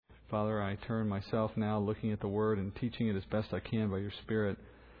Father, I turn myself now looking at the Word and teaching it as best I can by your Spirit,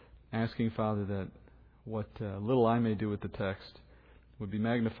 asking, Father, that what little I may do with the text would be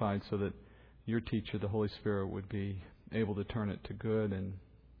magnified so that your teacher, the Holy Spirit, would be able to turn it to good and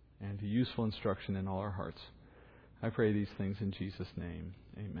to useful instruction in all our hearts. I pray these things in Jesus' name.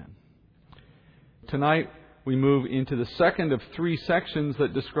 Amen. Tonight, we move into the second of three sections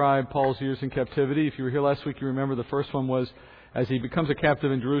that describe Paul's years in captivity. If you were here last week, you remember the first one was as he becomes a captive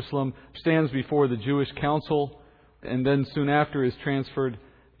in Jerusalem, stands before the Jewish council, and then soon after is transferred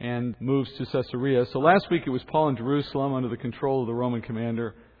and moves to Caesarea. So last week it was Paul in Jerusalem under the control of the Roman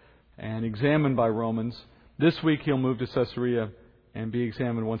commander and examined by Romans. This week he'll move to Caesarea and be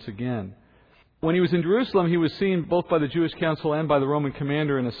examined once again. When he was in Jerusalem, he was seen both by the Jewish council and by the Roman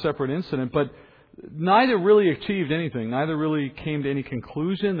commander in a separate incident, but neither really achieved anything. Neither really came to any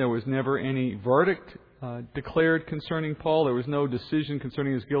conclusion. There was never any verdict declared concerning Paul. There was no decision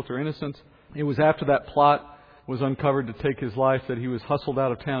concerning his guilt or innocence. It was after that plot was uncovered to take his life that he was hustled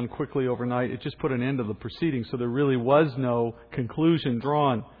out of town quickly overnight. It just put an end to the proceedings, so there really was no conclusion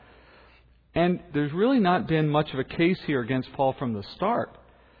drawn. And there's really not been much of a case here against Paul from the start.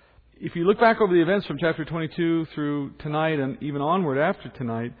 If you look back over the events from chapter 22 through tonight and even onward after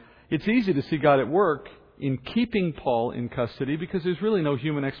tonight, it's easy to see God at work in keeping Paul in custody because there's really no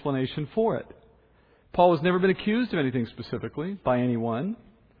human explanation for it. Paul has never been accused of anything specifically by anyone.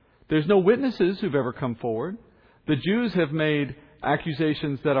 There's no witnesses who've ever come forward. The Jews have made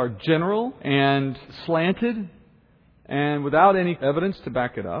accusations that are general and slanted and without any evidence to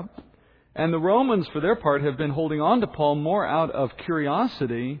back it up. And the Romans, for their part, have been holding on to Paul more out of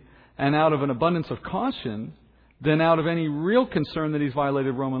curiosity and out of an abundance of caution than out of any real concern that he's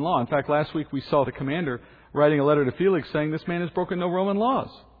violated Roman law. In fact, last week we saw the commander writing a letter to Felix saying this man has broken no Roman laws.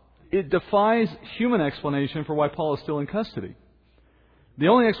 It defies human explanation for why Paul is still in custody. The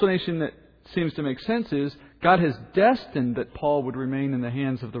only explanation that seems to make sense is God has destined that Paul would remain in the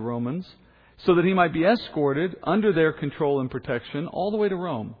hands of the Romans so that he might be escorted under their control and protection all the way to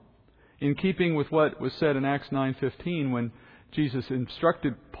Rome, in keeping with what was said in Acts 9:15 when Jesus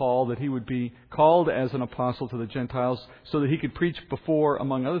instructed Paul that he would be called as an apostle to the Gentiles so that he could preach before,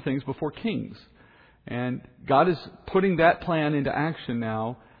 among other things, before kings. And God is putting that plan into action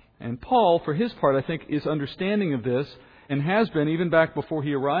now. And Paul, for his part, I think, is understanding of this and has been even back before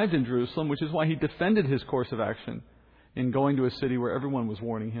he arrived in Jerusalem, which is why he defended his course of action in going to a city where everyone was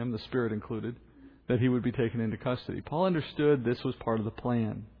warning him, the Spirit included, that he would be taken into custody. Paul understood this was part of the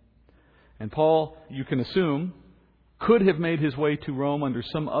plan. And Paul, you can assume, could have made his way to Rome under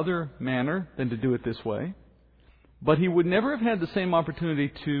some other manner than to do it this way. But he would never have had the same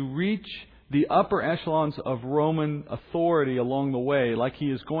opportunity to reach the upper echelons of Roman authority along the way like he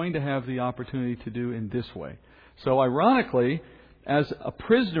is going to have the opportunity to do in this way. So ironically, as a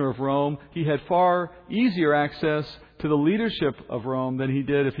prisoner of Rome, he had far easier access to the leadership of Rome than he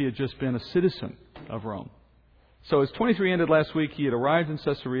did if he had just been a citizen of Rome. So as 23 ended last week, he had arrived in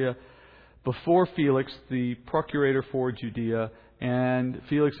Caesarea before Felix, the procurator for Judea. And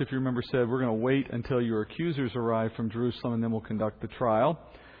Felix, if you remember, said, we're going to wait until your accusers arrive from Jerusalem and then we'll conduct the trial.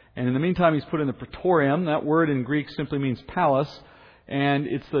 And in the meantime, he's put in the praetorium. That word in Greek simply means palace. And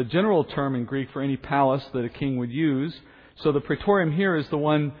it's the general term in Greek for any palace that a king would use. So the praetorium here is the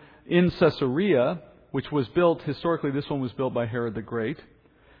one in Caesarea, which was built, historically this one was built by Herod the Great.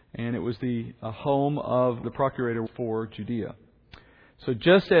 And it was the home of the procurator for Judea. So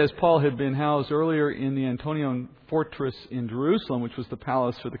just as Paul had been housed earlier in the Antonian fortress in Jerusalem, which was the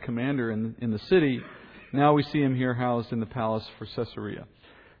palace for the commander in the city, now we see him here housed in the palace for Caesarea.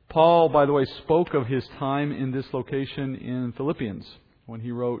 Paul, by the way, spoke of his time in this location in Philippians when he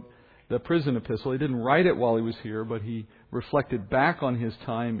wrote the prison epistle. He didn't write it while he was here, but he reflected back on his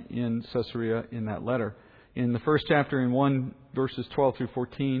time in Caesarea in that letter. In the first chapter, in 1 verses 12 through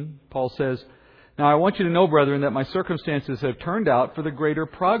 14, Paul says, now I want you to know, brethren, that my circumstances have turned out for the greater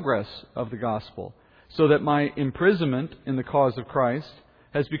progress of the gospel, so that my imprisonment in the cause of Christ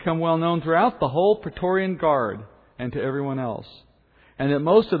has become well known throughout the whole Praetorian Guard and to everyone else. And that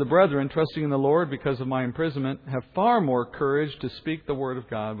most of the brethren, trusting in the Lord because of my imprisonment, have far more courage to speak the word of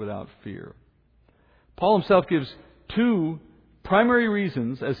God without fear. Paul himself gives two primary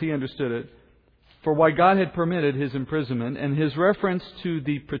reasons, as he understood it, for why God had permitted his imprisonment. And his reference to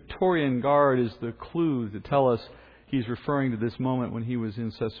the Praetorian Guard is the clue to tell us he's referring to this moment when he was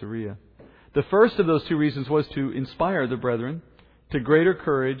in Caesarea. The first of those two reasons was to inspire the brethren to greater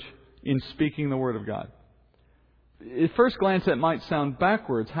courage in speaking the word of God. At first glance, that might sound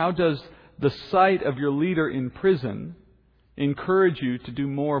backwards. How does the sight of your leader in prison encourage you to do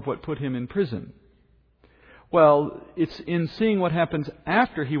more of what put him in prison? Well, it's in seeing what happens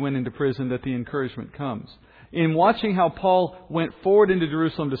after he went into prison that the encouragement comes. In watching how Paul went forward into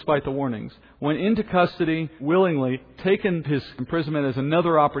Jerusalem despite the warnings, went into custody willingly, taken his imprisonment as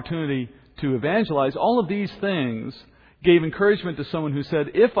another opportunity to evangelize, all of these things gave encouragement to someone who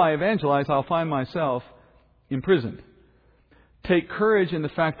said, if I evangelize, I'll find myself imprisoned. Take courage in the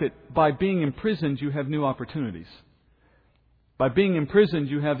fact that by being imprisoned, you have new opportunities. By being imprisoned,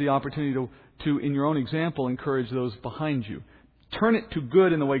 you have the opportunity to, in your own example, encourage those behind you. Turn it to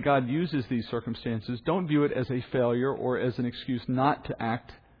good in the way God uses these circumstances. Don't view it as a failure or as an excuse not to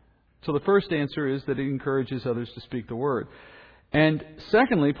act. So the first answer is that it encourages others to speak the word. And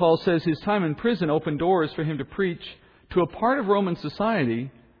secondly, Paul says his time in prison opened doors for him to preach to a part of Roman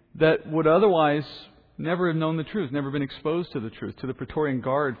society that would otherwise never have known the truth, never been exposed to the truth. To the Praetorian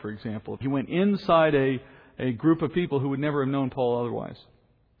Guard, for example. He went inside a group of people who would never have known Paul otherwise.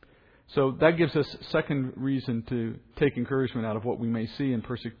 So that gives us second reason to take encouragement out of what we may see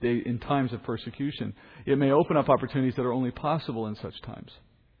in times of persecution. It may open up opportunities that are only possible in such times.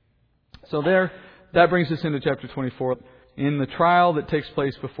 So that brings us into chapter 24. In the trial that takes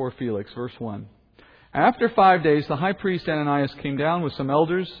place before Felix, verse 1. After 5 days, the high priest Ananias came down with some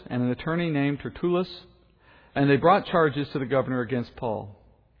elders and an attorney named Tertullus, and they brought charges to the governor against Paul.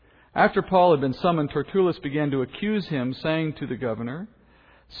 After Paul had been summoned, Tertullus began to accuse him, saying to the governor,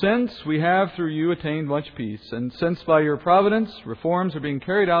 "Since we have through you attained much peace, and since by your providence reforms are being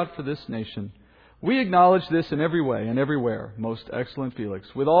carried out for this nation, we acknowledge this in every way and everywhere, most excellent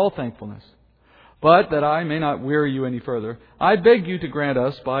Felix, with all thankfulness. But that I may not weary you any further, I beg you to grant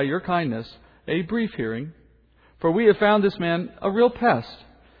us, by your kindness, a brief hearing. For we have found this man a real pest,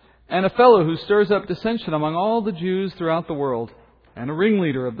 and a fellow who stirs up dissension among all the Jews throughout the world, and a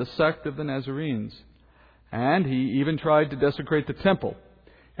ringleader of the sect of the Nazarenes. And he even tried to desecrate the temple.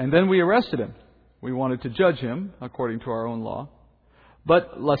 And then we arrested him. We wanted to judge him according to our own law.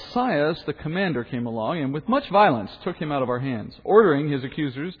 But Lysias, the commander, came along, and with much violence took him out of our hands, ordering his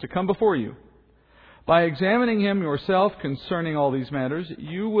accusers to come before you. By examining him yourself concerning all these matters,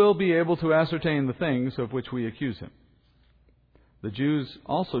 you will be able to ascertain the things of which we accuse him." The Jews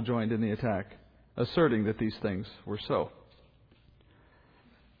also joined in the attack, asserting that these things were so.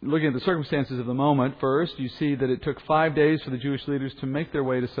 Looking at the circumstances of the moment, first, you see that it took 5 days for the Jewish leaders to make their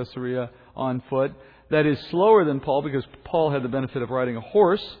way to Caesarea on foot. That is slower than Paul, because Paul had the benefit of riding a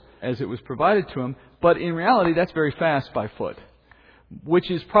horse as it was provided to him. But in reality, that's very fast by foot,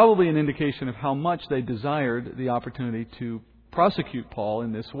 which is probably an indication of how much they desired the opportunity to prosecute Paul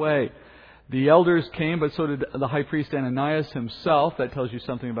in this way. The elders came, but so did the high priest Ananias himself. That tells you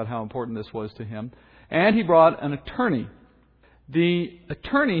something about how important this was to him. And he brought an attorney. The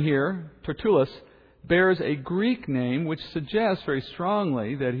attorney here, Tertullus, bears a Greek name which suggests very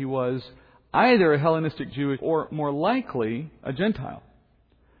strongly that he was either a Hellenistic Jew or, more likely, a Gentile.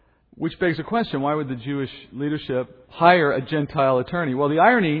 Which begs a question, why would the Jewish leadership hire a Gentile attorney? Well, the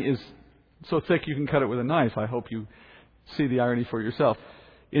irony is so thick you can cut it with a knife. I hope you see the irony for yourself.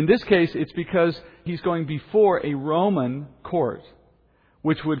 In this case, it's because he's going before a Roman court,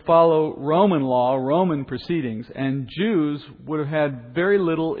 which would follow Roman law, Roman proceedings, and Jews would have had very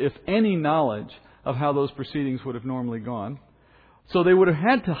little, if any, knowledge of how those proceedings would have normally gone. So they would have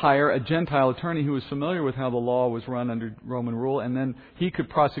had to hire a Gentile attorney who was familiar with how the law was run under Roman rule, and then he could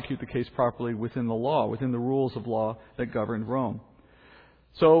prosecute the case properly within the law, within the rules of law that governed Rome.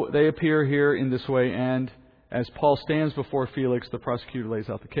 So they appear here in this way, and as Paul stands before Felix, the prosecutor lays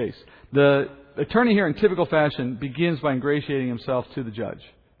out the case. The attorney here, in typical fashion, begins by ingratiating himself to the judge.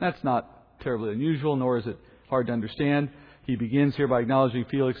 That's not terribly unusual, nor is it hard to understand. He begins here by acknowledging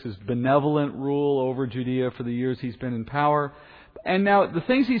Felix's benevolent rule over Judea for the years he's been in power. And now, the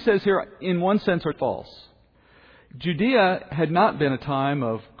things he says here, in one sense, are false. Judea had not been a time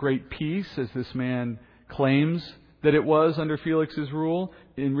of great peace, as this man claims that it was under Felix's rule.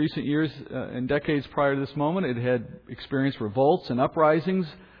 In recent years and decades prior to this moment, it had experienced revolts and uprisings,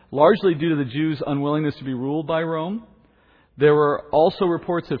 largely due to the Jews' unwillingness to be ruled by Rome. There were also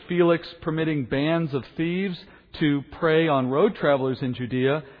reports of Felix permitting bands of thieves to prey on road travelers in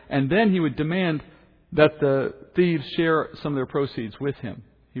Judea, and then he would demand that the thieves share some of their proceeds with him.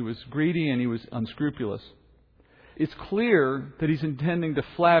 He was greedy and he was unscrupulous. It's clear that he's intending to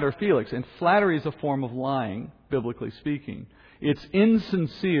flatter Felix, and flattery is a form of lying, biblically speaking. It's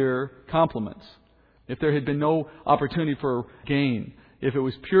insincere compliments. If there had been no opportunity for gain, if it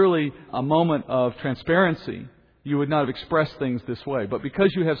was purely a moment of transparency, you would not have expressed things this way. But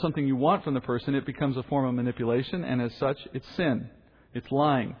because you have something you want from the person, it becomes a form of manipulation, and as such, it's sin. It's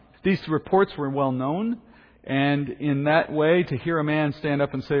lying. These reports were well known. And in that way, to hear a man stand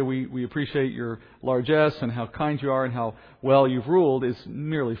up and say, we appreciate your largesse and how kind you are and how well you've ruled is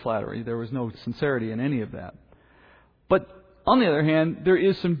merely flattery. There was no sincerity in any of that. But on the other hand, there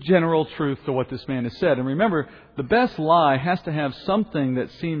is some general truth to what this man has said. And remember, the best lie has to have something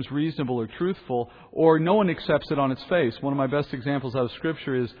that seems reasonable or truthful, or no one accepts it on its face. One of my best examples out of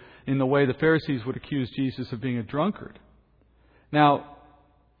Scripture is in the way the Pharisees would accuse Jesus of being a drunkard. Now,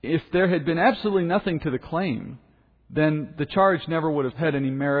 if there had been absolutely nothing to the claim, then the charge never would have had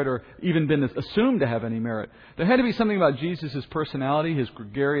any merit or even been assumed to have any merit. There had to be something about Jesus' personality, his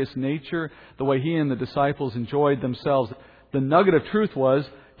gregarious nature, the way he and the disciples enjoyed themselves. The nugget of truth was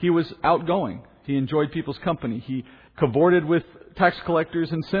he was outgoing. He enjoyed people's company. He cavorted with tax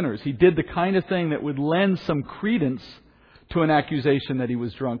collectors and sinners. He did the kind of thing that would lend some credence to an accusation that he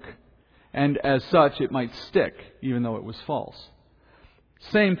was drunk. And as such, it might stick, even though it was false.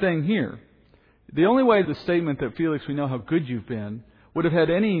 Same thing here. The only way the statement that, Felix, we know how good you've been, would have had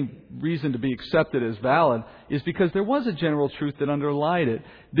any reason to be accepted as valid is because there was a general truth that underlied it.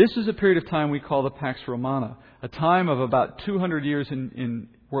 This is a period of time we call the Pax Romana, a time of about 200 years in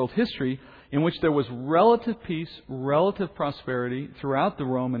world history in which there was relative peace, relative prosperity throughout the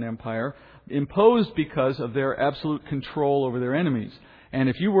Roman Empire, imposed because of their absolute control over their enemies. And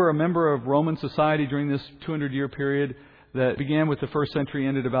if you were a member of Roman society during this 200-year period that began with the first century,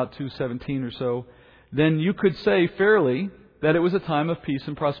 ended about 217 or so, then you could say fairly that it was a time of peace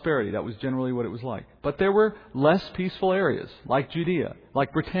and prosperity. That was generally what it was like. But there were less peaceful areas, like Judea,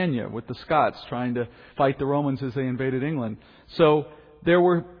 like Britannia, with the Scots trying to fight the Romans as they invaded England. So there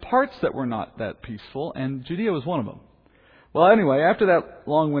were parts that were not that peaceful, and Judea was one of them. Well, anyway, after that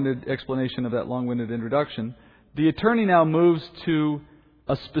long-winded explanation of that long-winded introduction, the attorney now moves to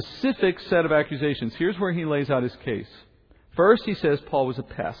a specific set of accusations. Here's where he lays out his case. First, he says Paul was a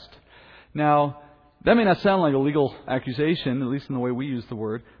pest. Now, that may not sound like a legal accusation, at least in the way we use the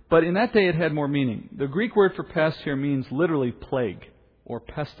word, but in that day it had more meaning. The Greek word for pest here means literally plague or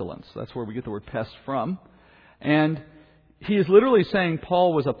pestilence. That's where we get the word pest from. And he is literally saying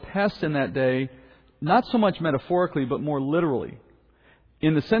Paul was a pest in that day, not so much metaphorically, but more literally,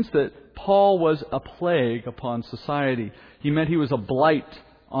 in the sense that Paul was a plague upon society. He meant he was a blight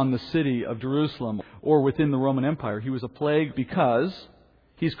on the city of Jerusalem or within the Roman Empire. He was a plague because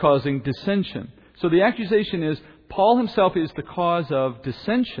he's causing dissension. So the accusation is Paul himself is the cause of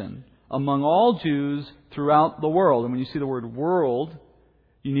dissension among all Jews throughout the world. And when you see the word world,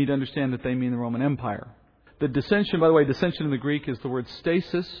 you need to understand that they mean the Roman Empire. The dissension, by the way, dissension in the Greek is the word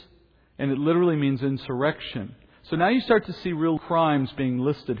stasis, and it literally means insurrection. So now you start to see real crimes being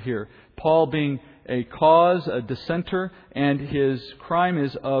listed here. Paul being a cause, a dissenter, and his crime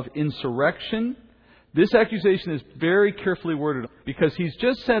is of insurrection. This accusation is very carefully worded because he's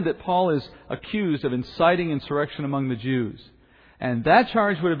just said that Paul is accused of inciting insurrection among the Jews. And that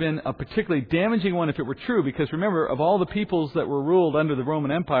charge would have been a particularly damaging one if it were true, because remember, of all the peoples that were ruled under the Roman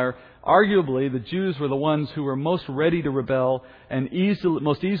Empire, arguably the Jews were the ones who were most ready to rebel and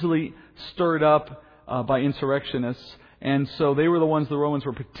most easily stirred up by insurrectionists. And so they were the ones the Romans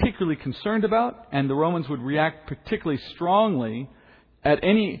were particularly concerned about, and the Romans would react particularly strongly at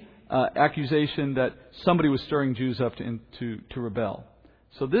any accusation that somebody was stirring Jews up to rebel.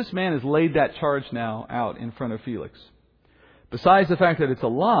 So this man has laid that charge now out in front of Felix. Besides the fact that it's a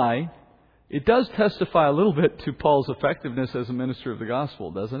lie, it does testify a little bit to Paul's effectiveness as a minister of the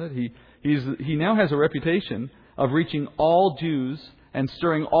gospel, doesn't it? He now has a reputation of reaching all Jews and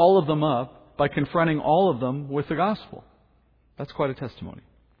stirring all of them up by confronting all of them with the gospel. That's quite a testimony.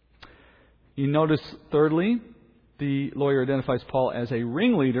 You notice, thirdly, the lawyer identifies Paul as a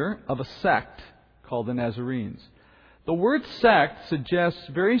ringleader of a sect called the Nazarenes. The word sect suggests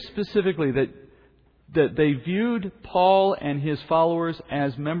very specifically that they viewed Paul and his followers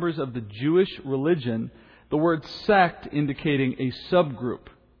as members of the Jewish religion, the word sect indicating a subgroup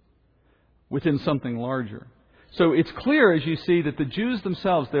within something larger. So it's clear, as you see, that the Jews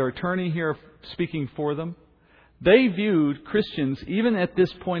themselves, their attorney here speaking for them, they viewed Christians, even at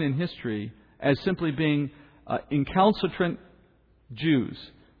this point in history, as simply being incalcitrant Jews,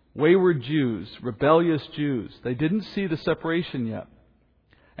 wayward Jews, rebellious Jews. They didn't see the separation yet.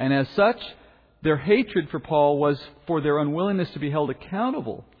 And as such, their hatred for Paul was for their unwillingness to be held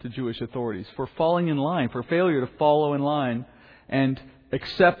accountable to Jewish authorities, for falling in line, for failure to follow in line and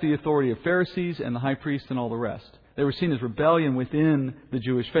accept the authority of Pharisees and the high priest and all the rest. They were seen as rebellion within the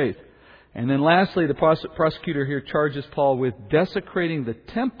Jewish faith. And then lastly, the prosecutor here charges Paul with desecrating the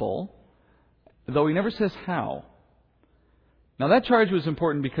temple, though he never says how. Now that charge was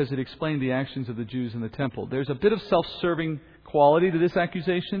important because it explained the actions of the Jews in the temple. There's a bit of self-serving quality to this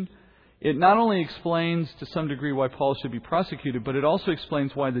accusation. it not only explains to some degree why Paul should be prosecuted, but it also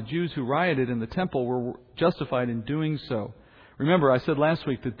explains why the Jews who rioted in the temple were justified in doing so. Remember, I said last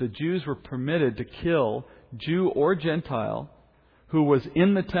week that the Jews were permitted to kill Jew or Gentile who was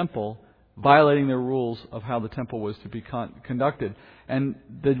in the temple, violating their rules of how the temple was to be conducted. And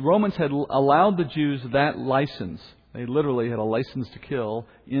the Romans had allowed the Jews that license. They literally had a license to kill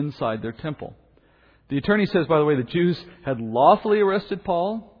inside their temple. The attorney says, by the way, the Jews had lawfully arrested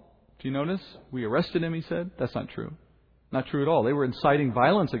Paul. Do you notice? We arrested him, he said. That's not true. Not true at all. They were inciting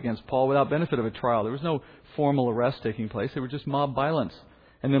violence against Paul without benefit of a trial. There was no formal arrest taking place. They were just mob violence.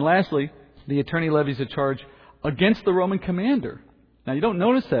 And then lastly, the attorney levies a charge against the Roman commander. Now, you don't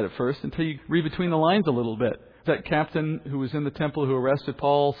notice that at first until you read between the lines a little bit. That captain who was in the temple who arrested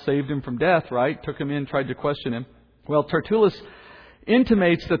Paul saved him from death, right? Took him in, tried to question him. Well, Tertullus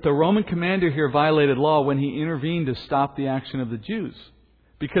intimates that the Roman commander here violated law when he intervened to stop the action of the Jews.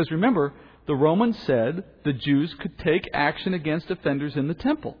 Because remember, the Romans said the Jews could take action against offenders in the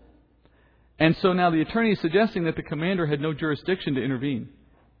temple. And so now the attorney is suggesting that the commander had no jurisdiction to intervene.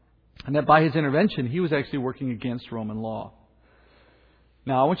 And that by his intervention, he was actually working against Roman law.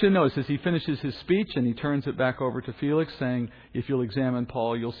 Now, I want you to notice as he finishes his speech and he turns it back over to Felix saying, if you'll examine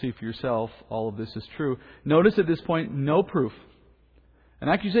Paul, you'll see for yourself all of this is true. Notice at this point, no proof. An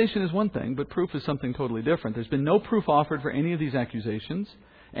accusation is one thing, but proof is something totally different. There's been no proof offered for any of these accusations,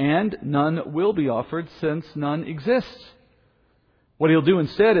 and none will be offered since none exists. What he'll do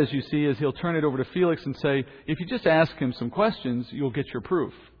instead, as you see, is he'll turn it over to Felix and say, if you just ask him some questions, you'll get your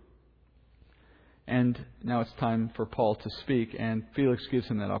proof. And now it's time for Paul to speak, and Felix gives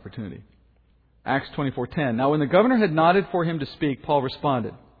him that opportunity. Acts 24:10. Now when the governor had nodded for him to speak, Paul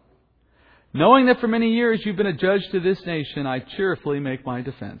responded, knowing that for many years you've been a judge to this nation, I cheerfully make my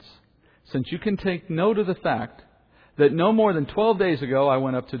defense, since you can take note of the fact that no more than 12 days ago I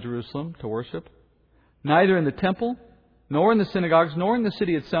went up to Jerusalem to worship. Neither in the temple, nor in the synagogues, nor in the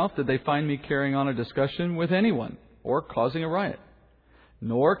city itself did they find me carrying on a discussion with anyone or causing a riot.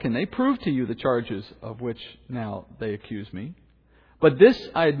 Nor can they prove to you the charges of which now they accuse me. But this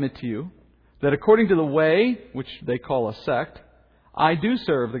I admit to you, that according to the way, which they call a sect, I do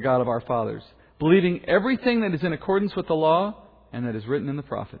serve the God of our fathers, believing everything that is in accordance with the law and that is written in the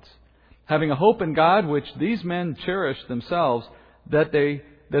prophets, having a hope in God which these men cherish themselves, that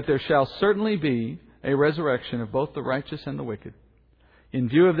there shall certainly be a resurrection of both the righteous and the wicked. In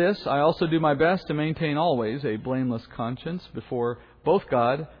view of this, I also do my best to maintain always a blameless conscience before both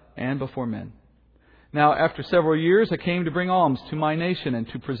God and before men. Now, after several years, I came to bring alms to my nation and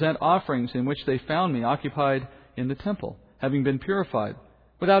to present offerings in which they found me occupied in the temple, having been purified,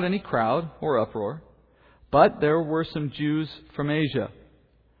 without any crowd or uproar. But there were some Jews from Asia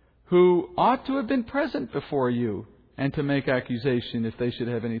who ought to have been present before you and to make accusation if they should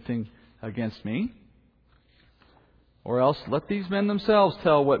have anything against me. Or else let these men themselves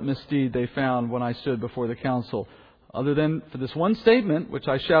tell what misdeed they found when I stood before the council, other than for this one statement, which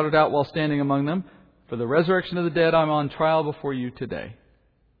I shouted out while standing among them, for the resurrection of the dead, I'm on trial before you today.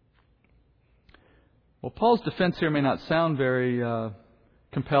 Well, Paul's defense here may not sound very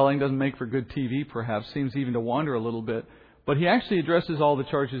compelling, doesn't make for good TV perhaps, seems even to wander a little bit, but he actually addresses all the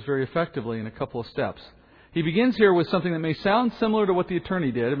charges very effectively in a couple of steps. He begins here with something that may sound similar to what the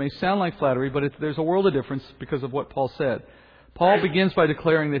attorney did. It may sound like flattery, but there's a world of difference because of what Paul said. Paul begins by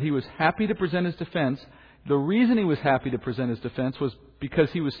declaring that he was happy to present his defense. The reason he was happy to present his defense was because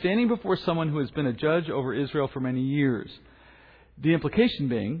he was standing before someone who has been a judge over Israel for many years. The implication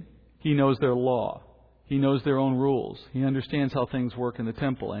being, he knows their law. He knows their own rules. He understands how things work in the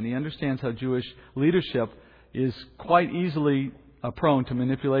temple. And he understands how Jewish leadership is quite easily prone to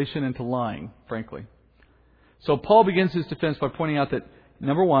manipulation and to lying, frankly. So Paul begins his defense by pointing out that,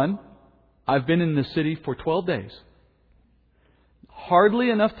 number one, I've been in the city for 12 days. Hardly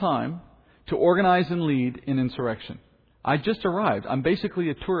enough time to organize and lead an insurrection. I just arrived. I'm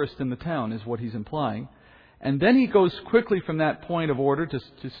basically a tourist in the town, is what he's implying. And then he goes quickly from that point of order to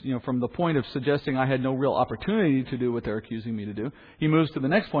from the point of suggesting I had no real opportunity to do what they're accusing me to do. He moves to the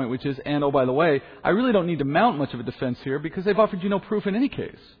next point, which is, and oh, by the way, I really don't need to mount much of a defense here because they've offered you no proof in any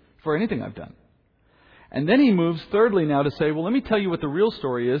case for anything I've done. And then he moves thirdly now to say, well, let me tell you what the real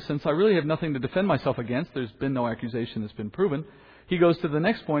story is, since I really have nothing to defend myself against. There's been no accusation that's been proven. He goes to the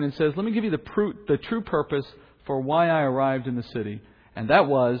next point and says, let me give you the true purpose for why I arrived in the city. And that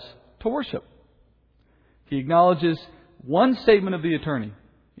was to worship. He acknowledges one statement of the attorney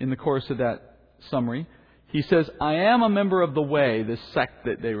in the course of that summary. He says, I am a member of the Way, this sect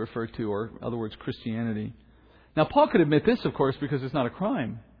that they refer to, or in other words, Christianity. Now, Paul could admit this, of course, because it's not a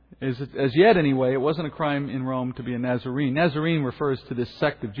crime. As yet anyway, it wasn't a crime in Rome to be a Nazarene. Nazarene refers to this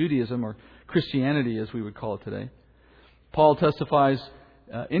sect of Judaism, or Christianity as we would call it today. Paul testifies,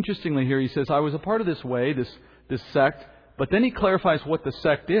 interestingly here, he says, I was a part of this way, this sect, but then he clarifies what the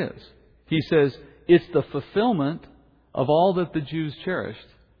sect is. He says, it's the fulfillment of all that the Jews cherished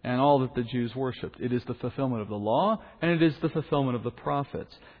and all that the Jews worshipped. It is the fulfillment of the law, and it is the fulfillment of the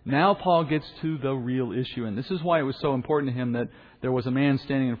prophets. Now Paul gets to the real issue, and this is why it was so important to him that there was a man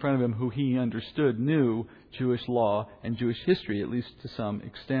standing in front of him who he understood knew Jewish law and Jewish history, at least to some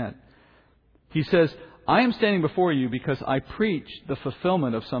extent. He says, I am standing before you because I preach the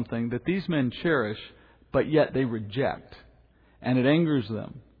fulfillment of something that these men cherish, but yet they reject. And it angers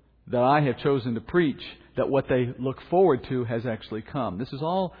them that I have chosen to preach that what they look forward to has actually come. This is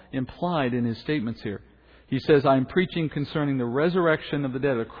all implied in his statements here. He says, I am preaching concerning the resurrection of the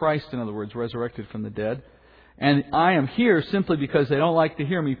dead, or Christ, in other words, resurrected from the dead. And I am here simply because they don't like to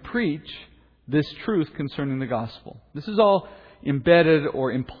hear me preach this truth concerning the gospel. This is all embedded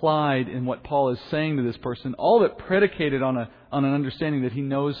or implied in what Paul is saying to this person, all of it predicated on an understanding that he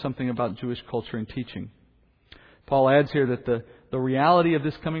knows something about Jewish culture and teaching. Paul adds here that the reality of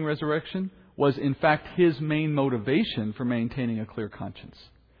this coming resurrection was in fact his main motivation for maintaining a clear conscience.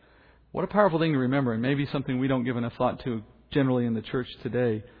 What a powerful thing to remember, and maybe something we don't give enough thought to generally in the church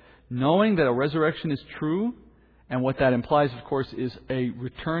today. Knowing that a resurrection is true, and what that implies, of course, is a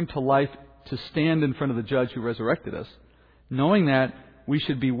return to life to stand in front of the judge who resurrected us. Knowing that, we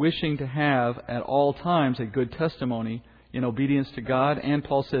should be wishing to have at all times a good testimony in obedience to God, and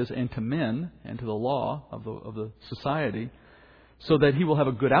Paul says, and to men, and to the law of the society, so that he will have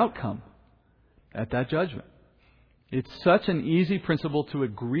a good outcome at that judgment. It's such an easy principle to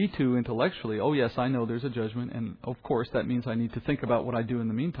agree to intellectually. Oh yes, I know there's a judgment, and of course that means I need to think about what I do in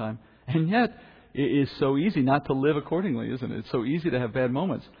the meantime. And yet, it is so easy not to live accordingly, isn't it? It's so easy to have bad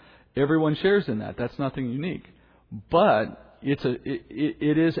moments. Everyone shares in that. That's nothing unique. But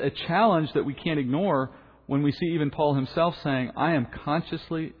it is a challenge that we can't ignore when we see even Paul himself saying, I am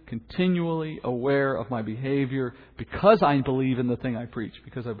consciously, continually aware of my behavior because I believe in the thing I preach,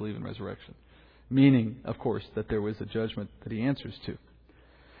 because I believe in resurrection. Meaning, of course, that there was a judgment that he answers to.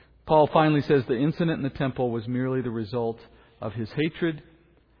 Paul finally says the incident in the temple was merely the result of his hatred.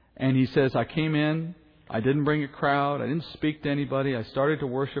 And he says, I came in, I didn't bring a crowd, I didn't speak to anybody, I started to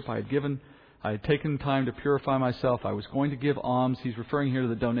worship, I had taken time to purify myself, I was going to give alms. He's referring here to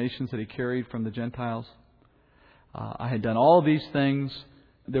the donations that he carried from the Gentiles. I had done all of these things.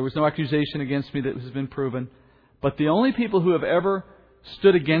 There was no accusation against me that has been proven. But the only people who have ever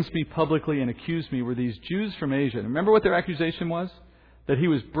stood against me publicly and accused me were these Jews from Asia. And remember what their accusation was? That he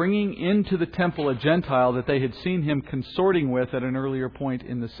was bringing into the temple a Gentile that they had seen him consorting with at an earlier point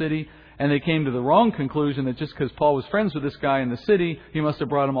in the city. And they came to the wrong conclusion that just because Paul was friends with this guy in the city, he must have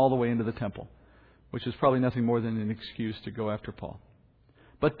brought him all the way into the temple. Which is probably nothing more than an excuse to go after Paul.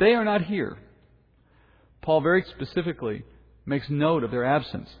 But they are not here. Paul very specifically makes note of their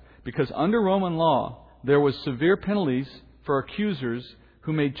absence. Because under Roman law, there was severe penalties for accusers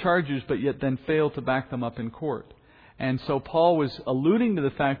who made charges but yet then failed to back them up in court. And so Paul was alluding to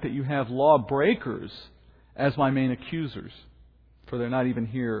the fact that you have lawbreakers as my main accusers, for they're not even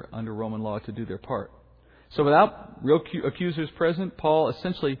here under Roman law to do their part. So without real accusers present, Paul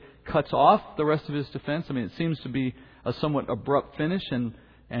essentially cuts off the rest of his defense. I mean, it seems to be a somewhat abrupt finish,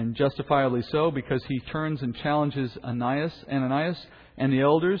 and justifiably so, because he turns and challenges Ananias and the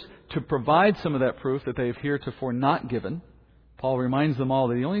elders to provide some of that proof that they have heretofore not given. Paul reminds them all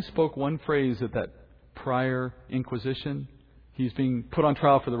that he only spoke one phrase at that prior inquisition. He's being put on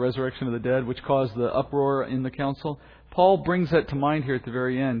trial for the resurrection of the dead, which caused the uproar in the council. Paul brings that to mind here at the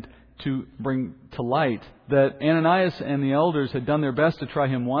very end to bring to light that Ananias and the elders had done their best to try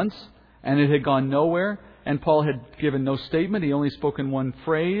him once, and it had gone nowhere. And Paul had given no statement. He only spoken one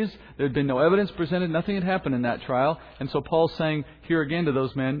phrase. There had been no evidence presented. Nothing had happened in that trial. And so Paul's saying here again to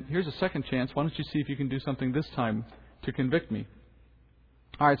those men, here's a second chance. Why don't you see if you can do something this time to convict me?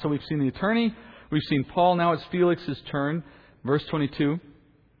 All right, so we've seen the attorney. We've seen Paul. Now it's Felix's turn. Verse 22.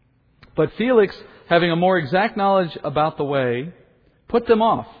 But Felix, having a more exact knowledge about the way, put them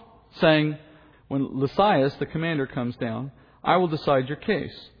off, saying, when Lysias, the commander, comes down, I will decide your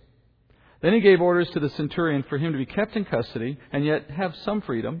case. Then he gave orders to the centurion for him to be kept in custody and yet have some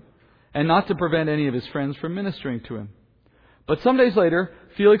freedom, and not to prevent any of his friends from ministering to him. But some days later,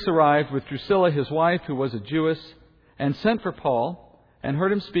 Felix arrived with Drusilla, his wife, who was a Jewess, and sent for Paul and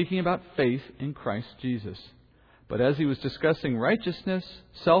heard him speaking about faith in Christ Jesus. But as he was discussing righteousness,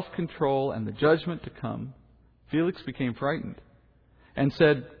 self-control, and the judgment to come, Felix became frightened and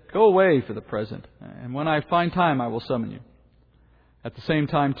said, Go away for the present, and when I find time I will summon you. At the same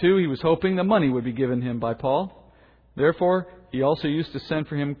time, too, he was hoping that money would be given him by Paul. Therefore, he also used to send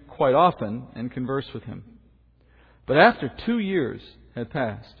for him quite often and converse with him. But after 2 years had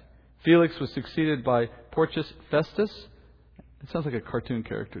passed, Felix was succeeded by Porcius Festus. It sounds like a cartoon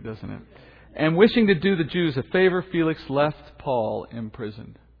character, doesn't it? And wishing to do the Jews a favor, Felix left Paul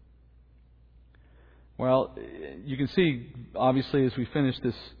imprisoned. Well, you can see, obviously, as we finish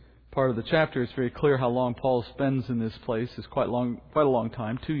this part of the chapter, it's very clear how long Paul spends in this place. It's quite a long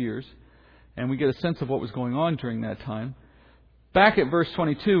time, 2 years. And we get a sense of what was going on during that time. Back at verse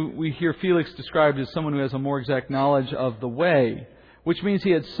 22, we hear Felix described as someone who has a more exact knowledge of the way, which means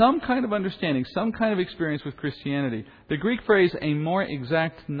he had some kind of understanding, some kind of experience with Christianity. The Greek phrase, a more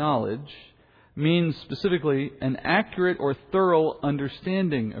exact knowledge, means specifically an accurate or thorough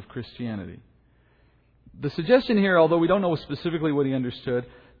understanding of Christianity. The suggestion here, although we don't know specifically what he understood,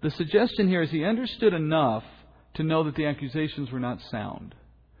 the suggestion here is he understood enough to know that the accusations were not sound,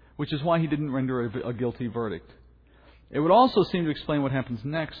 which is why he didn't render a guilty verdict. It would also seem to explain what happens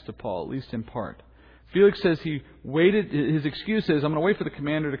next to Paul, at least in part. Felix says he waited. His excuse is, I'm going to wait for the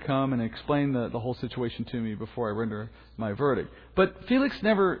commander to come and explain the whole situation to me before I render my verdict. But Felix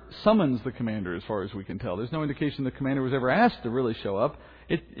never summons the commander, as far as we can tell. There's no indication the commander was ever asked to really show up.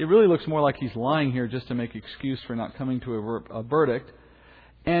 It really looks more like he's lying here just to make excuse for not coming to a verdict.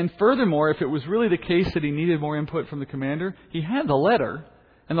 And furthermore, if it was really the case that he needed more input from the commander, he had the letter,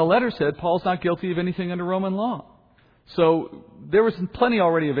 and the letter said Paul's not guilty of anything under Roman law. So there was plenty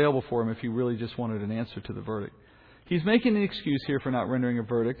already available for him if he really just wanted an answer to the verdict. He's making an excuse here for not rendering a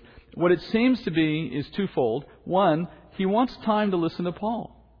verdict. What it seems to be is twofold. One, he wants time to listen to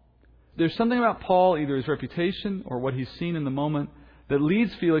Paul. There's something about Paul, either his reputation or what he's seen in the moment, that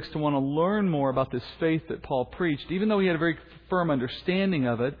leads Felix to want to learn more about this faith that Paul preached. Even though he had a very firm understanding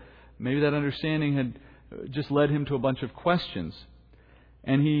of it, maybe that understanding had just led him to a bunch of questions.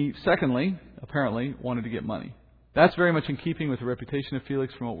 And he, secondly, apparently, wanted to get money. That's very much in keeping with the reputation of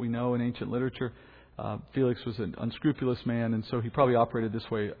Felix from what we know in ancient literature. Felix was an unscrupulous man, and so he probably operated this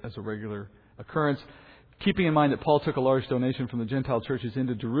way as a regular occurrence. Keeping in mind that Paul took a large donation from the Gentile churches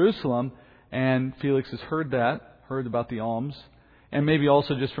into Jerusalem, and Felix has heard about the alms, and maybe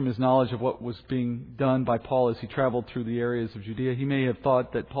also just from his knowledge of what was being done by Paul as he traveled through the areas of Judea, he may have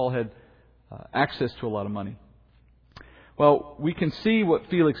thought that Paul had access to a lot of money. Well, we can see what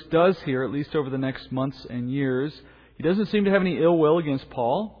Felix does here, at least over the next months and years. He doesn't seem to have any ill will against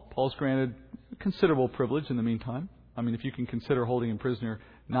Paul. Paul's granted considerable privilege in the meantime. I mean, if you can consider holding him prisoner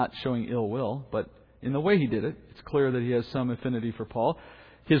not showing ill will, but in the way he did it, it's clear that he has some affinity for Paul.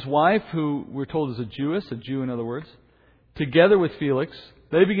 His wife, who we're told is a Jewess, a Jew in other words, together with Felix,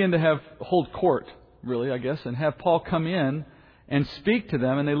 they begin to hold court, really, I guess, and have Paul come in and speak to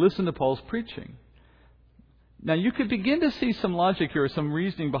them, and they listen to Paul's preaching. Now, you could begin to see some logic here, some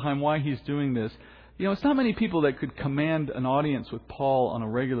reasoning behind why he's doing this. You know, it's not many people that could command an audience with Paul on a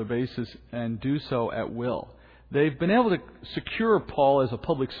regular basis and do so at will. They've been able to secure Paul as a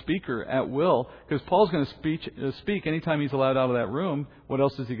public speaker at will, because Paul's going to speak anytime he's allowed out of that room. What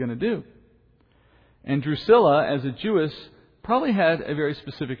else is he going to do? And Drusilla, as a Jewess, probably had a very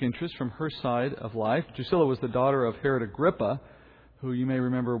specific interest from her side of life. Drusilla was the daughter of Herod Agrippa, who you may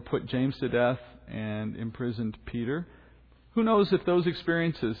remember put James to death and imprisoned Peter. Who knows if those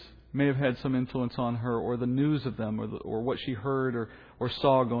experiences may have had some influence on her, or the news of them, or what she heard or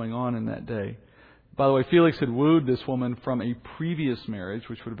saw going on in that day. By the way, Felix had wooed this woman from a previous marriage,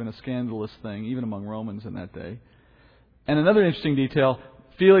 which would have been a scandalous thing, even among Romans in that day. And another interesting detail,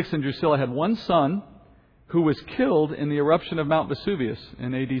 Felix and Drusilla had one son who was killed in the eruption of Mount Vesuvius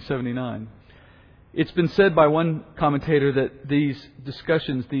in AD 79. It's been said by one commentator that these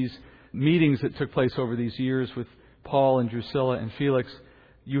discussions, these meetings that took place over these years with Paul and Drusilla and Felix,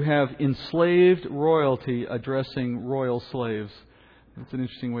 you have enslaved royalty addressing royal slaves. It's an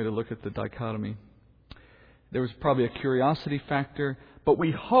interesting way to look at the dichotomy. There was probably a curiosity factor, but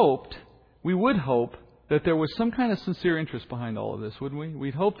we would hope that there was some kind of sincere interest behind all of this, wouldn't we?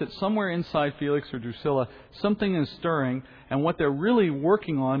 We'd hope that somewhere inside Felix or Drusilla, something is stirring, and what they're really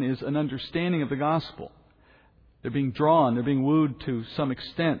working on is an understanding of the gospel. They're being drawn, they're being wooed to some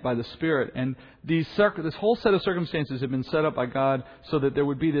extent by the Spirit. And this whole set of circumstances have been set up by God so that there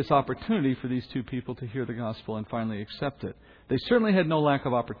would be this opportunity for these two people to hear the gospel and finally accept it. They certainly had no lack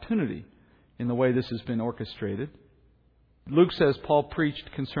of opportunity in the way this has been orchestrated. Luke says Paul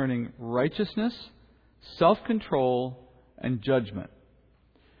preached concerning righteousness, self-control, and judgment.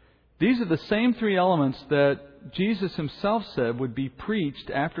 These are the same three elements that Jesus himself said would be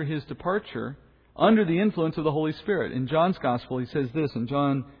preached after his departure under the influence of the Holy Spirit. In John's Gospel, he says this in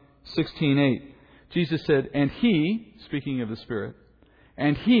John 16:8. Jesus said, "And he," speaking of the Spirit,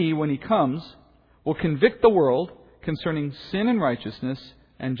 And He, when He comes, will convict the world concerning sin and righteousness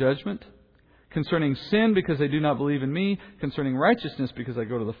and judgment. Concerning sin, because they do not believe in Me. Concerning righteousness, because I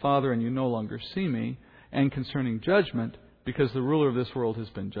go to the Father and you no longer see Me. And concerning judgment, because the ruler of this world has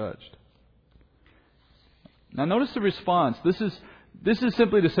been judged. Now notice the response. This is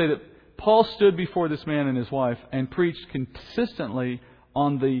simply to say that Paul stood before this man and his wife and preached consistently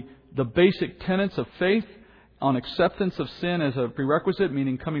on the basic tenets of faith, on acceptance of sin as a prerequisite,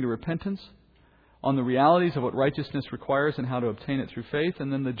 meaning coming to repentance, on the realities of what righteousness requires and how to obtain it through faith,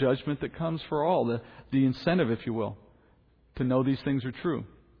 and then the judgment that comes for all, the incentive, if you will, to know these things are true.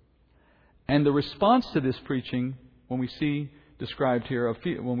 And the response to this preaching, when we see described here,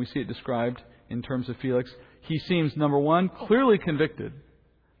 when we see it described in terms of Felix, he seems, number one, clearly convicted.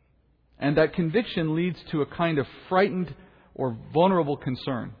 And that conviction leads to a kind of frightened or vulnerable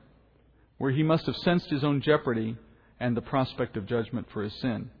concern, where he must have sensed his own jeopardy and the prospect of judgment for his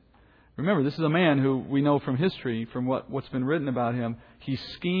sin. Remember, this is a man who we know from history, from what's been written about him, he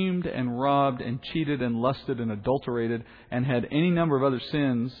schemed and robbed and cheated and lusted and adulterated and had any number of other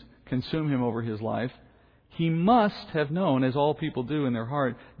sins consume him over his life. He must have known, as all people do in their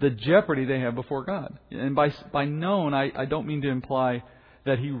heart, the jeopardy they have before God. And by known, I don't mean to imply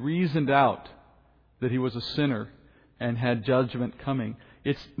that he reasoned out that he was a sinner and had judgment coming.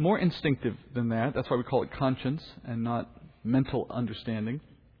 It's more instinctive than that. That's why we call it conscience and not mental understanding.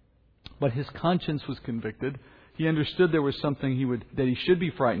 But his conscience was convicted. He understood there was something that he should be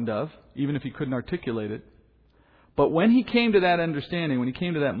frightened of, even if he couldn't articulate it. But when he came to that understanding, when he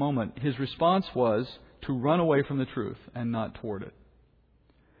came to that moment, his response was to run away from the truth and not toward it.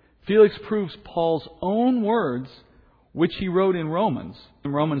 Felix proves Paul's own words, which he wrote in Romans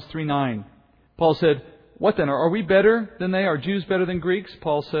 3:9. Paul said, "What then? Are we better than they? Are Jews better than Greeks?"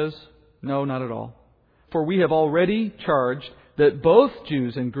 Paul says, "No, not at all. For we have already charged that both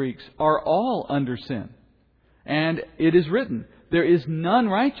Jews and Greeks are all under sin. And it is written, there is none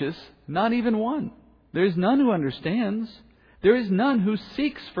righteous, not even one. There is none who understands. There is none who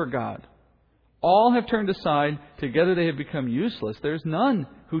seeks for God. All have turned aside. Together they have become useless. There is none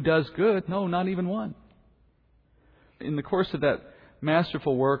who does good. No, not even one." In the course of that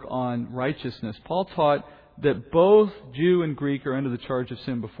masterful work on righteousness, Paul taught that both Jew and Greek are under the charge of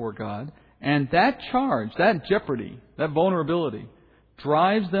sin before God. And that charge, that jeopardy, that vulnerability,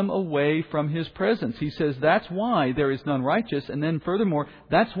 drives them away from His presence. He says that's why there is none righteous. And then furthermore,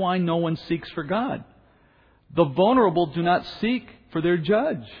 that's why no one seeks for God. The vulnerable do not seek for their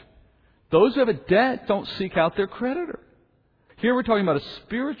judge. Those who have a debt don't seek out their creditor. Here we're talking about a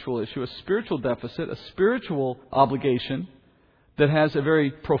spiritual issue, a spiritual deficit, a spiritual obligation that has a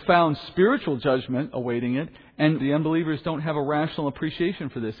very profound spiritual judgment awaiting it. And the unbelievers don't have a rational appreciation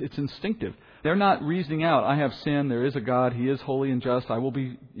for this. It's instinctive. They're not reasoning out, I have sinned, there is a God, He is holy and just, I will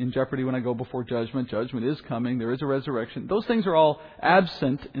be in jeopardy when I go before judgment. Judgment is coming, there is a resurrection. Those things are all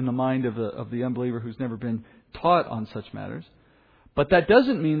absent in the mind of the unbeliever who's never been taught on such matters. But that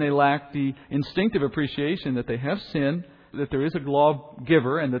doesn't mean they lack the instinctive appreciation that they have sinned, that there is a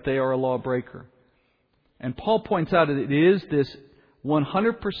lawgiver, and that they are a lawbreaker. And Paul points out that it is this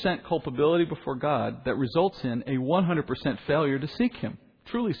 100% culpability before God that results in a 100% failure to seek Him,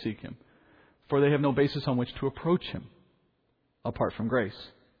 truly seek Him, for they have no basis on which to approach Him apart from grace.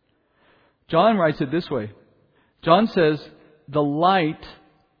 John writes it this way. John says, the light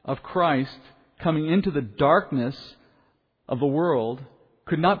of Christ coming into the darkness of the world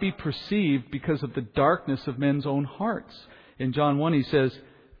could not be perceived because of the darkness of men's own hearts. In John 1 he says,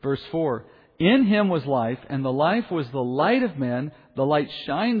 verse 4, "In Him was life, and the life was the light of men. The light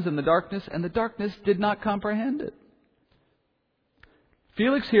shines in the darkness, and the darkness did not comprehend it."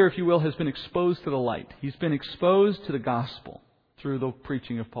 Felix here, if you will, has been exposed to the light. He's been exposed to the gospel through the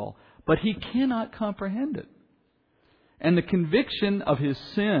preaching of Paul. But he cannot comprehend it. And the conviction of his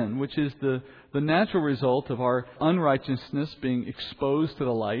sin, which is the natural result of our unrighteousness being exposed to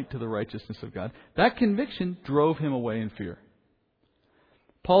the light, to the righteousness of God, that conviction drove him away in fear.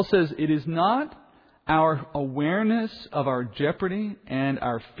 Paul says it is not our awareness of our jeopardy and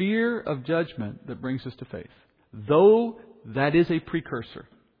our fear of judgment that brings us to faith. Though that is a precursor.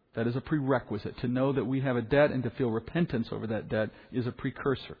 That is a prerequisite. To know that we have a debt and to feel repentance over that debt is a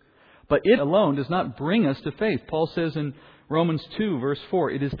precursor. But it alone does not bring us to faith. Paul says in Romans 2, verse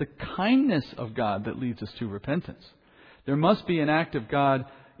 4, it is the kindness of God that leads us to repentance. There must be an act of God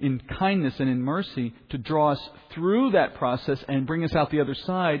in kindness and in mercy to draw us through that process and bring us out the other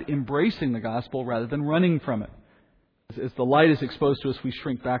side, embracing the gospel rather than running from it. As the light is exposed to us, we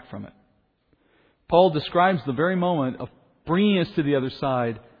shrink back from it. Paul describes the very moment of bringing us to the other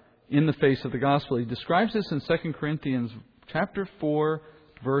side in the face of the gospel. He describes this in 2 Corinthians Chapter 4,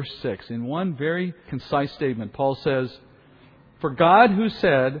 verse 6. In one very concise statement, Paul says, "For God who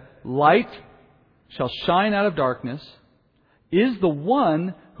said, 'Light shall shine out of darkness,' is the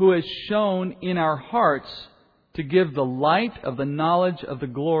one who has shone in our hearts to give the light of the knowledge of the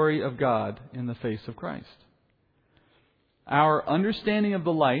glory of God in the face of Christ." Our understanding of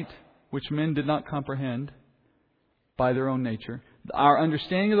the light, which men did not comprehend by their own nature, our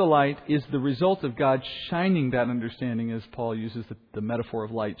understanding of the light is the result of God shining that understanding, as Paul uses the metaphor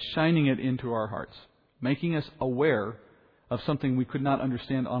of light, shining it into our hearts, making us aware of something we could not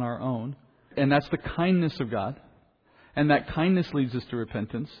understand on our own. And that's the kindness of God. And that kindness leads us to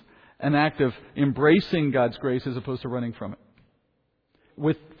repentance, an act of embracing God's grace as opposed to running from it.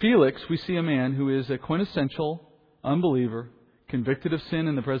 With Felix, we see a man who is a quintessential unbeliever, convicted of sin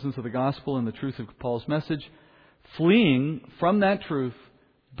in the presence of the gospel and the truth of Paul's message, fleeing from that truth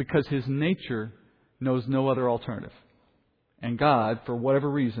because his nature knows no other alternative. And God, for whatever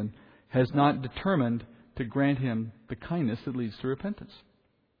reason, has not determined to grant him the kindness that leads to repentance.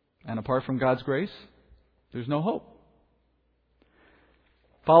 And apart from God's grace, there's no hope.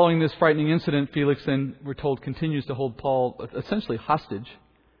 Following this frightening incident, Felix then, we're told, continues to hold Paul essentially hostage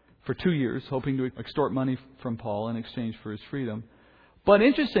for 2 years, hoping to extort money from Paul in exchange for his freedom. But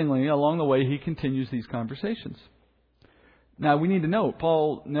interestingly, along the way, he continues these conversations. Now, we need to note,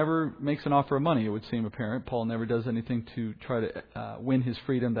 Paul never makes an offer of money, it would seem apparent. Paul never does anything to try to win his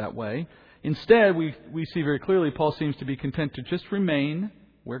freedom that way. Instead, we see very clearly Paul seems to be content to just remain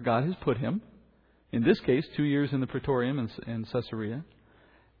where God has put him. In this case, 2 years in the Praetorium in Caesarea.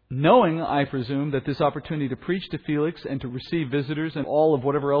 Knowing, I presume, that this opportunity to preach to Felix and to receive visitors and all of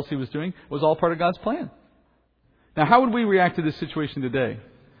whatever else he was doing was all part of God's plan. Now, how would we react to this situation today?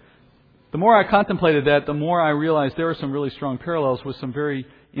 The more I contemplated that, the more I realized there are some really strong parallels with some very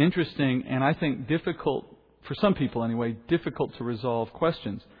interesting and I think difficult, for some people anyway, difficult to resolve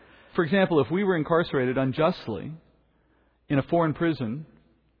questions. For example, if we were incarcerated unjustly in a foreign prison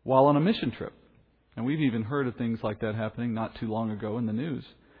while on a mission trip, and we've even heard of things like that happening not too long ago in the news,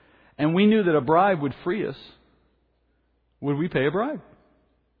 and we knew that a bribe would free us, would we pay a bribe?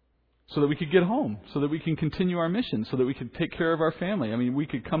 So that we could get home, so that we can continue our mission, so that we could take care of our family. I mean, we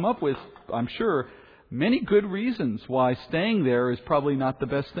could come up with, I'm sure, many good reasons why staying there is probably not the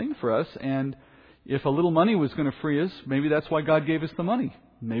best thing for us. And if a little money was going to free us, maybe that's why God gave us the money.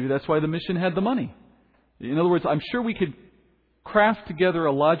 Maybe that's why the mission had the money. In other words, I'm sure we could craft together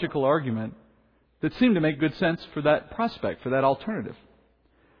a logical argument that seemed to make good sense for that prospect, for that alternative.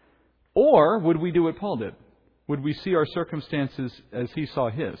 Or would we do what Paul did? Would we see our circumstances as he saw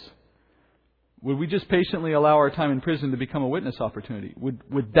his? Would we just patiently allow our time in prison to become a witness opportunity?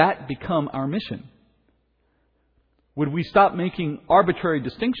 Would that become our mission? Would we stop making arbitrary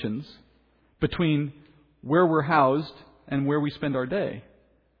distinctions between where we're housed and where we spend our day?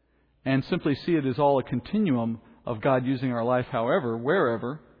 And simply see it as all a continuum of God using our life however,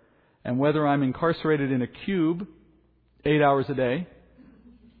 wherever, and whether I'm incarcerated in a cube 8 hours a day,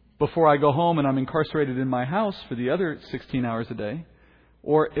 before I go home and I'm incarcerated in my house for the other 16 hours a day,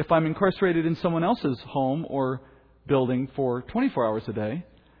 or if I'm incarcerated in someone else's home or building for 24 hours a day,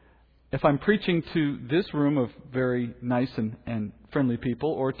 if I'm preaching to this room of very nice and friendly people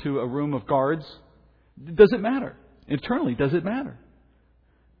or to a room of guards, does it matter? Internally, does it matter?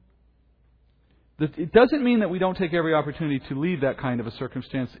 It doesn't mean that we don't take every opportunity to leave that kind of a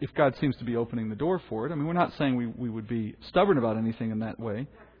circumstance if God seems to be opening the door for it. I mean, we're not saying we would be stubborn about anything in that way,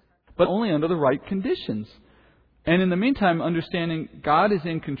 but only under the right conditions. And in the meantime, understanding God is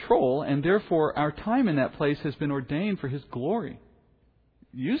in control, and therefore our time in that place has been ordained for His glory.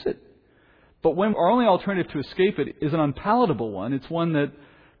 Use it. But when our only alternative to escape it is an unpalatable one, it's one that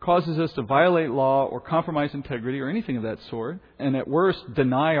causes us to violate law or compromise integrity or anything of that sort, and at worst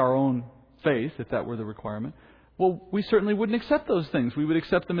deny our own faith, if that were the requirement, well, we certainly wouldn't accept those things. We would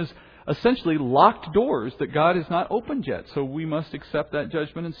accept them as essentially locked doors that God has not opened yet. So we must accept that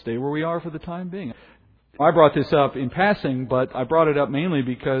judgment and stay where we are for the time being. I brought this up in passing, but I brought it up mainly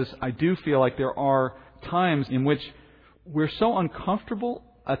because I do feel like there are times in which we're so uncomfortable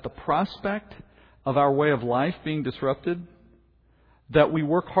at the prospect of our way of life being disrupted that we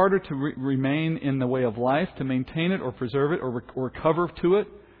work harder to remain in the way of life, to maintain it or preserve it or recover to it,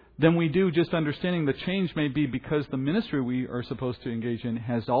 than we do just understanding the change may be because the ministry we are supposed to engage in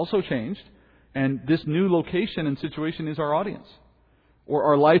has also changed, and this new location and situation is our audience. Or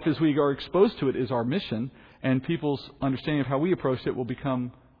our life as we are exposed to it is our mission, and people's understanding of how we approach it will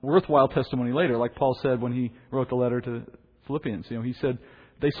become worthwhile testimony later. Like Paul said when he wrote the letter to Philippians. He said,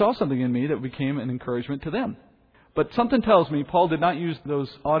 they saw something in me that became an encouragement to them. But something tells me Paul did not use those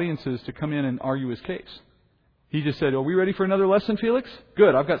audiences to come in and argue his case. He just said, are we ready for another lesson, Felix?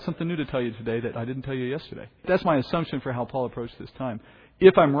 Good, I've got something new to tell you today that I didn't tell you yesterday. That's my assumption for how Paul approached this time.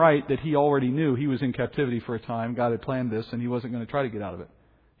 If I'm right that he already knew he was in captivity for a time, God had planned this, and he wasn't going to try to get out of it.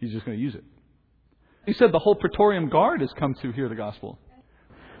 He's just going to use it. He said the whole Praetorian Guard has come to hear the gospel.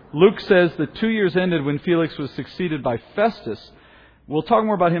 Luke says the 2 years ended when Felix was succeeded by Festus. We'll talk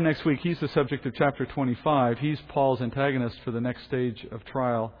more about him next week. He's the subject of chapter 25. He's Paul's antagonist for the next stage of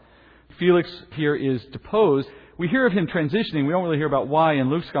trial. Felix here is deposed. We hear of him transitioning. We don't really hear about why in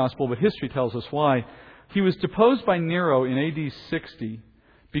Luke's gospel, but history tells us why. He was deposed by Nero in AD 60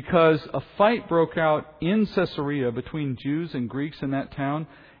 because a fight broke out in Caesarea between Jews and Greeks in that town.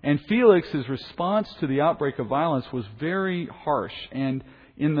 And Felix's response to the outbreak of violence was very harsh. And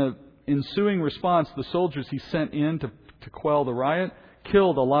in the ensuing response, the soldiers he sent in to quell the riot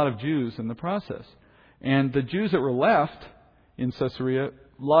killed a lot of Jews in the process. And the Jews that were left in Caesarea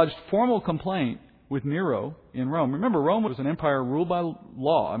lodged formal complaint with Nero in Rome. Remember, Rome was an empire ruled by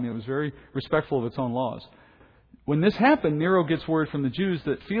law. I mean, it was very respectful of its own laws. When this happened, Nero gets word from the Jews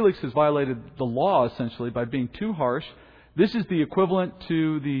that Felix has violated the law, essentially, by being too harsh. This is the equivalent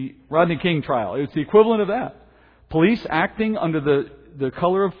to the Rodney King trial. It's the equivalent of that. Police acting under the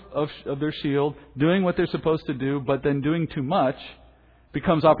color of their shield, doing what they're supposed to do, but then doing too much,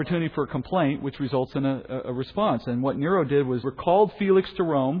 becomes opportunity for a complaint, which results in a response. And what Nero did was recalled Felix to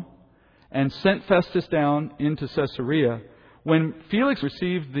Rome and sent Festus down into Caesarea. When Felix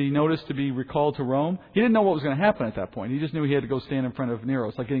received the notice to be recalled to Rome, he didn't know what was going to happen at that point. He just knew he had to go stand in front of Nero.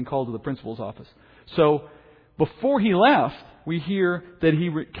 It's like getting called to the principal's office. So before he left, we hear that he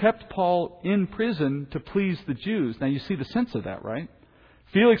kept Paul in prison to please the Jews. Now you see the sense of that, right?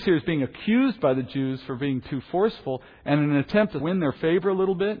 Felix here is being accused by the Jews for being too forceful, and in an attempt to win their favor a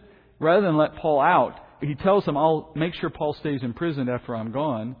little bit, rather than let Paul out, he tells them, I'll make sure Paul stays imprisoned after I'm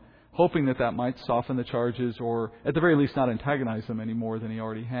gone, hoping that might soften the charges or at the very least not antagonize them any more than he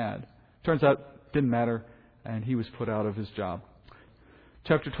already had. Turns out it didn't matter, and he was put out of his job.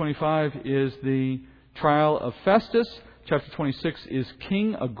 Chapter 25 is the trial of Festus. Chapter 26 is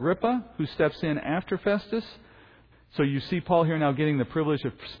King Agrippa, who steps in after Festus. So you see Paul here now getting the privilege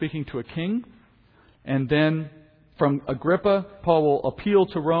of speaking to a king. And then from Agrippa, Paul will appeal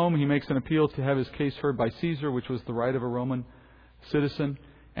to Rome. He makes an appeal to have his case heard by Caesar, which was the right of a Roman citizen.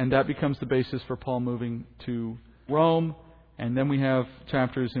 And that becomes the basis for Paul moving to Rome. And then we have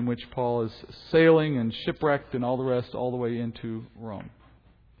chapters in which Paul is sailing and shipwrecked and all the rest, all the way into Rome.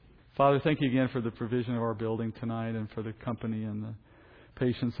 Father, thank you again for the provision of our building tonight and for the company and the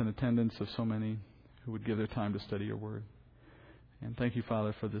patience and attendance of so many who would give their time to study your word. And thank you,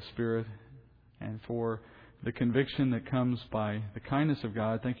 Father, for the Spirit and for the conviction that comes by the kindness of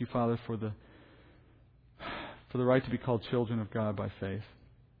God. Thank you, Father, for the right to be called children of God by faith.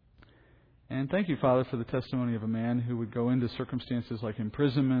 And thank you, Father, for the testimony of a man who would go into circumstances like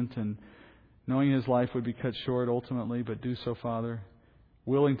imprisonment and knowing his life would be cut short ultimately, but do so, Father,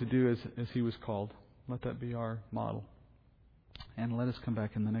 willing to do as he was called. Let that be our model. And let us come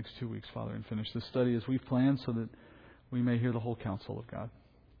back in the next 2 weeks, Father, and finish this study as we've planned so that we may hear the whole counsel of God.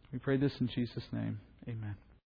 We pray this in Jesus' name. Amen.